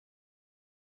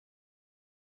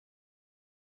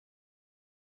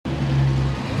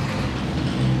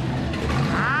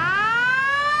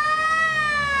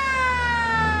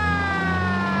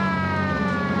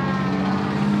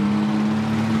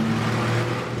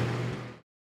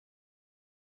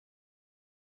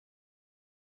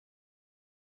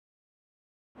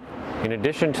In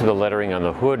addition to the lettering on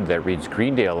the hood that reads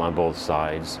Greendale on both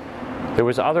sides, there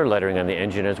was other lettering on the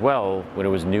engine as well when it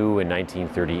was new in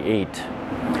 1938.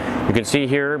 You can see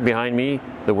here behind me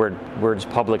the words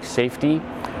Public Safety.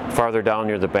 Farther down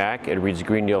near the back it reads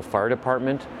Greendale Fire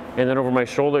Department, and then over my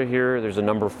shoulder here there's a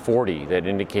number 40 that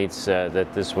indicates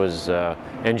that this was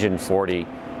engine 40.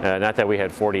 Not that we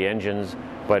had 40 engines,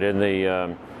 but in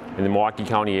the Milwaukee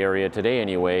County area today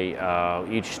anyway,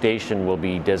 each station will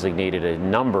be designated a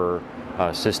number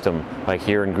system. Like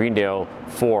here in Greendale,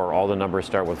 4, all the numbers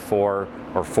start with 4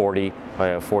 or 40,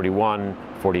 41,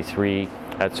 43,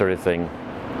 that sort of thing.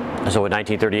 So in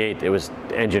 1938 it was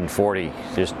engine 40,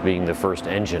 just being the first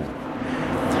engine.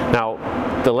 Now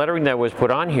the lettering that was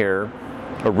put on here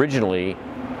originally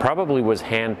probably was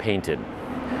hand painted,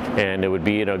 and it would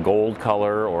be in a gold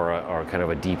color or kind of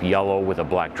a deep yellow with a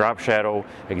black drop shadow,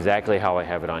 exactly how I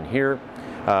have it on here.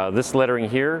 This lettering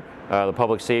here, the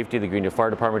Public Safety, the Greendale Fire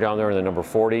Department down there, and the number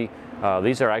 40,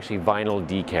 these are actually vinyl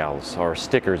decals, or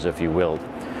stickers if you will.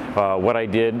 What I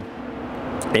did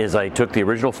is I took the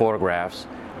original photographs,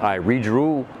 I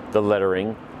redrew the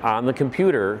lettering on the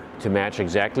computer to match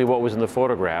exactly what was in the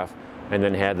photograph, and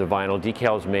then had the vinyl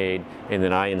decals made, and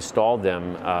then I installed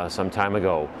them some time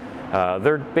ago.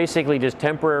 They're basically just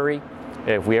temporary.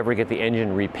 If we ever get the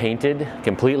engine repainted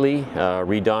completely,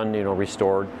 redone,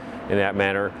 restored in that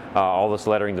manner, all this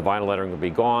lettering, the vinyl lettering, would be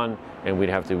gone, and we'd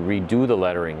have to redo the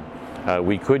lettering.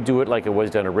 We could do it like it was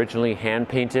done originally, hand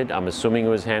painted. I'm assuming it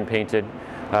was hand painted.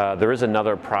 There is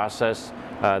another process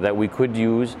that we could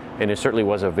use, and it certainly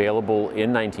was available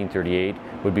in 1938,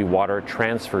 would be water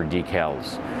transfer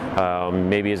decals.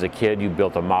 Maybe as a kid you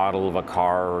built a model of a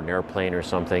car or an airplane or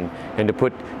something, and to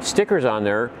put stickers on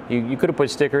there, you could have put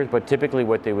stickers, but typically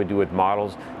what they would do with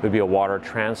models would be a water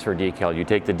transfer decal. You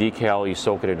take the decal, you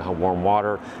soak it in warm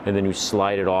water, and then you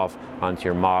slide it off onto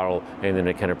your model, and then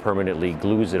it kind of permanently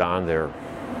glues it on there.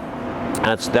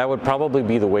 That would probably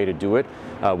be the way to do it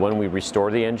when we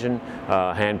restore the engine.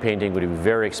 Hand painting would be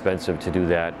very expensive to do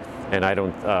that, and I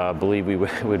don't believe we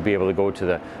would be able to go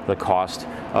to the cost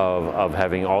of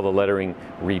having all the lettering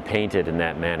repainted in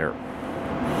that manner.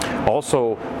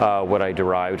 Also, what I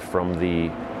derived from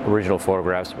the original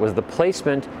photographs was the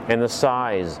placement and the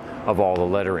size of all the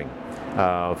lettering.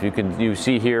 If you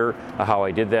see here how I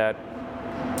did that.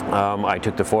 I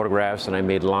took the photographs and I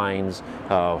made lines,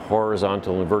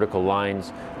 horizontal and vertical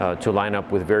lines, to line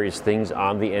up with various things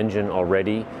on the engine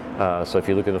already. So if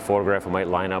you look at the photograph, it might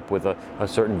line up with a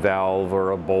certain valve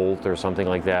or a bolt or something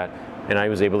like that. And I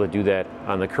was able to do that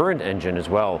on the current engine as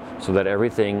well, so that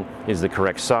everything is the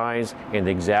correct size and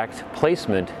the exact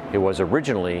placement it was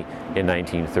originally in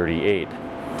 1938.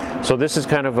 So this is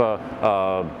kind of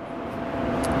a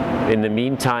in the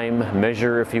meantime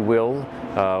measure, if you will.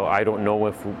 I don't know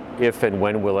if and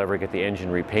when we'll ever get the engine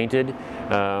repainted,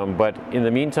 but in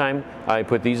the meantime I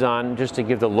put these on just to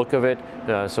give the look of it,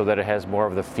 so that it has more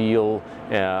of the feel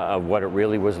of what it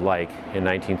really was like in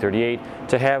 1938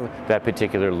 to have that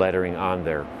particular lettering on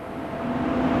there.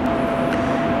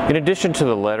 In addition to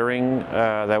the lettering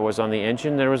that was on the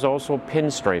engine, there was also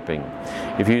pinstriping.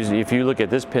 If you look at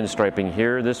this pinstriping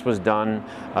here, this was done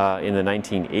in the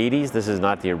 1980s. This is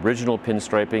not the original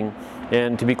pinstriping,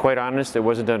 and to be quite honest, it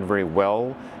wasn't done very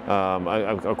well.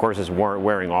 Of course, it's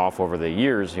wearing off over the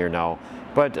years here now,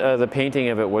 but the painting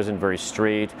of it wasn't very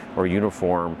straight or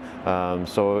uniform,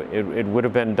 so it would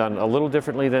have been done a little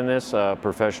differently than this,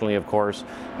 professionally of course,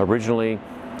 originally,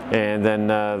 and then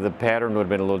the pattern would have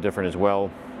been a little different as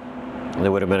well. There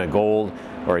would have been a gold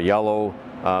or a yellow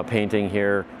painting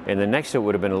here, and then next to it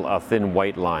would have been a thin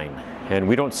white line. And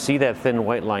we don't see that thin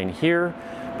white line here,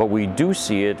 but we do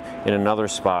see it in another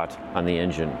spot on the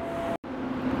engine.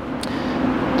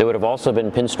 There would have also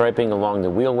been pinstriping along the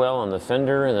wheel well on the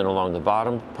fender, and then along the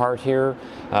bottom part here.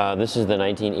 This is the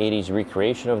 1980s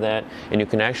recreation of that, and you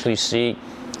can actually see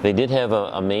they did have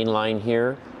a main line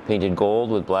here, painted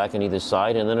gold with black on either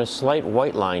side, and then a slight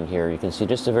white line here. You can see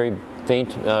just a very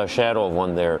faint shadow of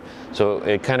one there. So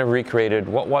it kind of recreated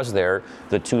what was there,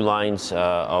 the two lines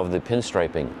of the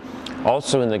pinstriping.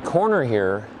 Also in the corner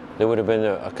here, there would have been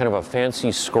a kind of a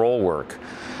fancy scroll work.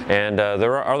 And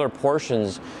there are other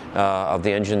portions of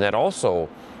the engine that also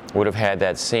would have had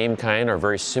that same kind or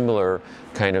very similar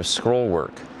kind of scroll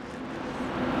work.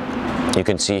 You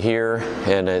can see here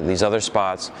and these other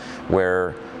spots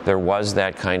where there was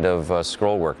that kind of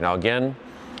scroll work. Now again,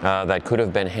 that could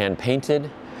have been hand painted,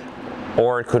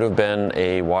 or it could have been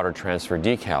a water transfer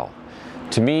decal.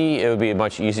 To me, it would be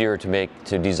much easier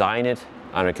to design it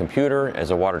on a computer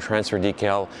as a water transfer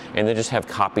decal, and then just have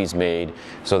copies made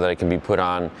so that it can be put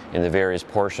on in the various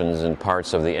portions and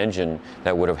parts of the engine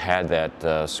that would have had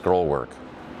that scroll work.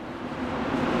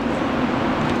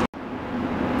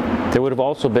 There would have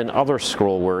also been other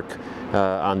scroll work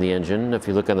on the engine. If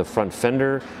you look on the front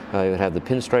fender, you would have the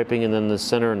pinstriping, and then the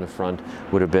center and the front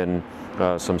would have been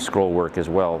some scroll work as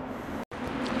well.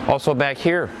 Also back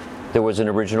here, there was an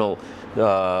original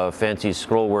fancy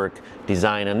scroll work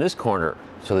design on this corner.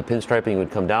 So the pinstriping would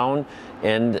come down,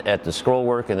 end at the scroll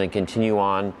work, and then continue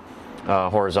on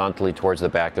horizontally towards the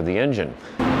back of the engine.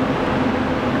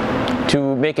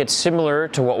 To make it similar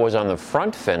to what was on the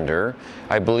front fender,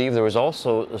 I believe there was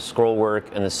also a scroll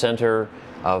work in the center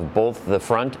of both the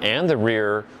front and the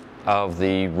rear of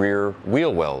the rear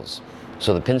wheel wells.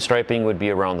 So the pinstriping would be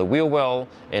around the wheel well,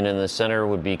 and in the center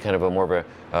would be kind of a more of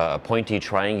a pointy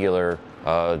triangular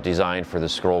design for the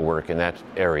scroll work in that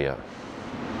area.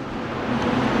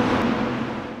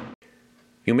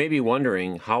 You may be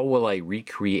wondering, how will I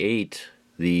recreate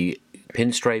the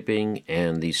pinstriping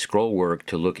and the scroll work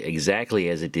to look exactly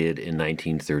as it did in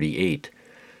 1938?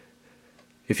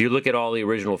 If you look at all the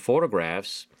original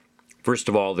photographs, first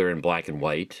of all, they're in black and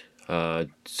white.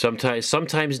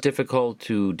 Sometimes difficult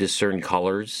to discern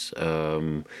colors.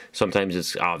 Sometimes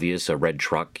it's obvious, a red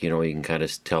truck, you know, you can kind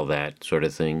of tell that sort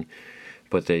of thing.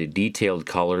 But the detailed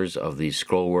colors of the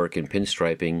scroll work and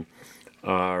pinstriping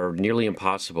are nearly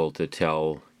impossible to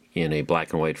tell in a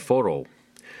black and white photo.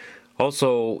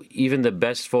 Also, even the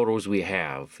best photos we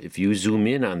have, if you zoom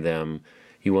in on them,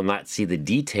 you will not see the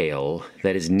detail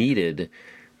that is needed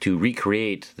to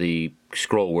recreate the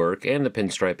scroll work and the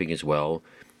pinstriping as well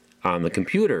on the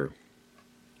computer.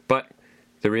 But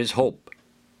there is hope.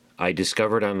 I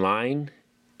discovered online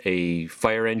a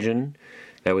fire engine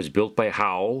that was built by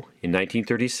Howe in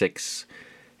 1936,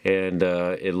 and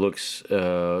it looks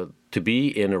to be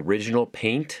in original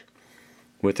paint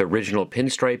with original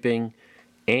pinstriping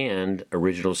and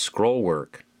original scroll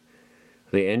work.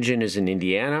 The engine is in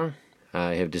Indiana.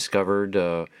 I have discovered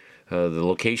the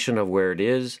location of where it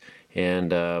is,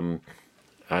 and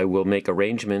I will make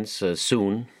arrangements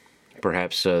soon,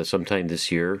 perhaps sometime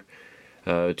this year,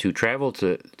 to travel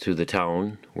to the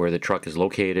town where the truck is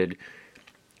located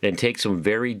and take some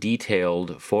very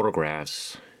detailed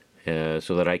photographs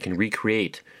so that I can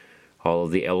recreate all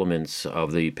of the elements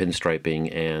of the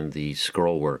pinstriping and the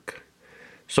scroll work.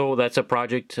 So that's a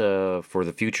project for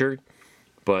the future,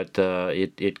 but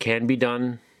it can be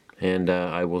done, and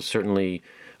I will certainly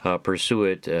pursue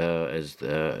it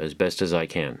as best as I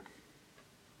can.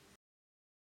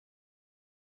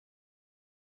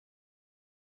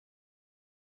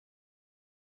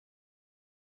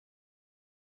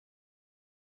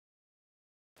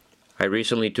 I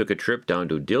recently took a trip down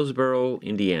to Dillsboro,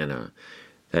 Indiana.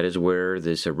 That is where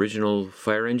this original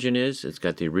fire engine is. It's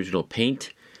got the original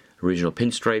paint, original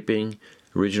pinstriping,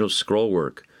 original scroll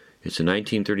work. It's a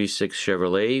 1936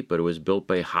 Chevrolet, but it was built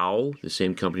by Howe, the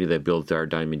same company that built our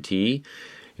Diamond T.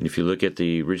 And if you look at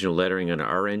the original lettering on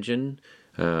our engine,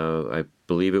 I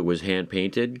believe it was hand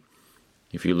painted.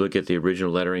 If you look at the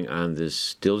original lettering on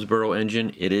this Dillsboro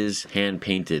engine, it is hand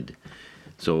painted.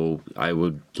 So I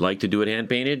would like to do it hand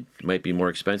painted. It might be more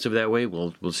expensive that way.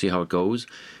 We'll see how it goes.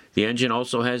 The engine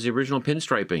also has the original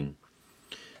pinstriping.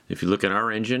 If you look at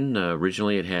our engine,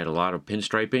 originally it had a lot of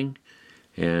pinstriping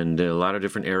and a lot of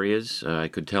different areas. I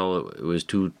could tell it was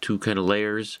two kind of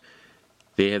layers.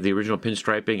 They have the original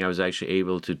pinstriping. I was actually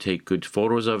able to take good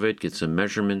photos of it, get some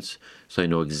measurements, so I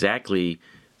know exactly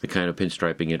the kind of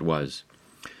pinstriping it was.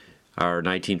 Our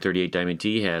 1938 Diamond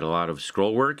T had a lot of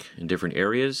scroll work in different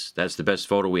areas. That's the best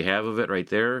photo we have of it right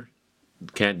there.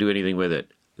 Can't do anything with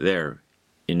it. There.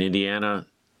 In Indiana,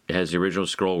 it has the original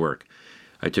scroll work.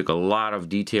 I took a lot of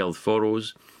detailed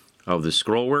photos of the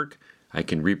scroll work. I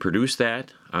can reproduce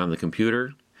that on the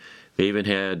computer. They even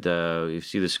had, you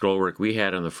see the scroll work we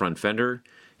had on the front fender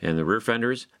and the rear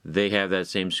fenders. They have that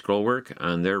same scroll work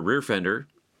on their rear fender,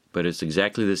 but it's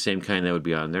exactly the same kind that would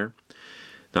be on there.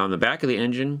 Now on the back of the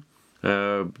engine,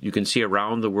 you can see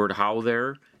around the word Howe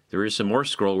there. There is some more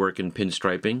scroll work and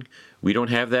pinstriping. We don't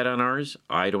have that on ours.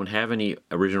 I don't have any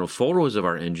original photos of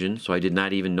our engine, so I did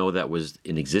not even know that was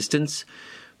in existence.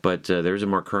 But there's a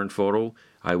more current photo.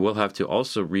 I will have to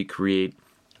also recreate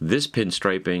this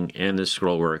pinstriping and this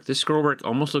scroll work. This scroll work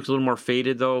almost looks a little more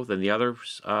faded though than the other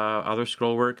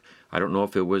scroll work. I don't know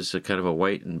if it was a kind of a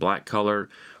white and black color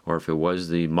or if it was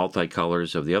the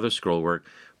multicolors of the other scroll work,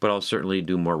 but I'll certainly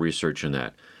do more research on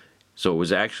that. So it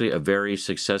was actually a very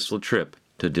successful trip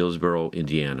to Dillsboro,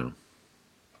 Indiana.